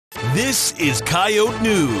This is Coyote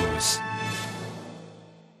News.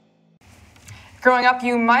 Growing up,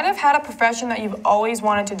 you might have had a profession that you've always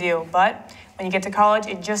wanted to do, but when you get to college,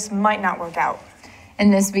 it just might not work out. In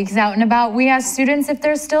this week's Out and About, we asked students if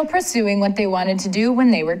they're still pursuing what they wanted to do when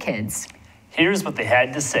they were kids. Here's what they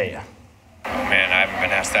had to say. Man, I haven't been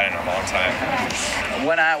asked that in a long time.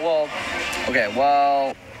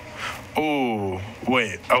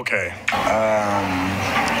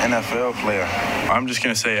 NFL player. I'm just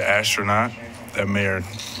going to say astronaut. That may or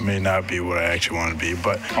may not be what I actually want to be,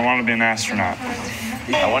 but I want to be an astronaut.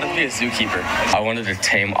 I wanted to be a zookeeper. I wanted to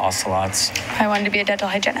tame ocelots. I wanted to be a dental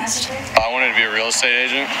hygienist. I wanted to be a real estate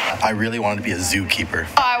agent. I really wanted to be a zookeeper.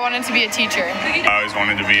 I wanted to be a teacher. I always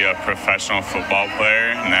wanted to be a professional football player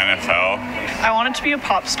in the NFL. I wanted to be a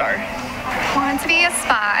pop star. I wanted to be a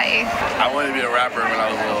spy. I wanted to be a rapper when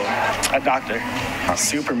I was little. A doctor.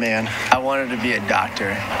 Superman. I wanted to be a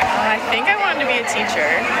doctor. I think I wanted to be a teacher.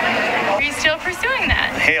 Are you still pursuing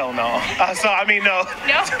that? Hell no. No.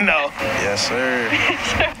 No? No. Yes, sir.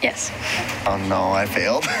 Yes. Oh no, I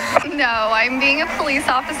failed. No, I'm being a police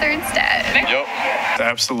officer instead. Yep.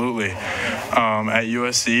 Absolutely. At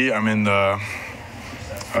USC, I'm in the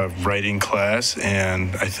writing class,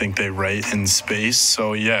 and I think they write in space,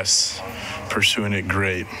 so yes, pursuing it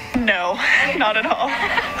great. No, not at all.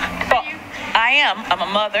 Well, I'm a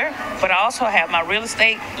mother, but I also have my real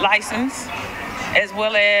estate license as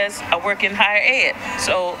well as I work in higher ed.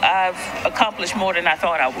 So I've accomplished more than I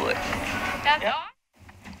thought I would. That's all.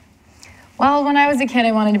 Well, when I was a kid,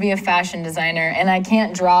 I wanted to be a fashion designer, and I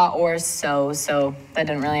can't draw or sew, so that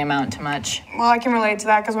didn't really amount to much. Well, I can relate to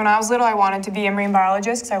that because when I was little, I wanted to be a marine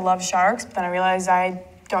biologist because I love sharks, but then I realized I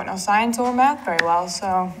don't know science or math very well,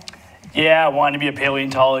 so... Yeah, I wanted to be a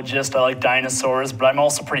paleontologist. I like dinosaurs, but I'm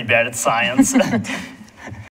also pretty bad at science.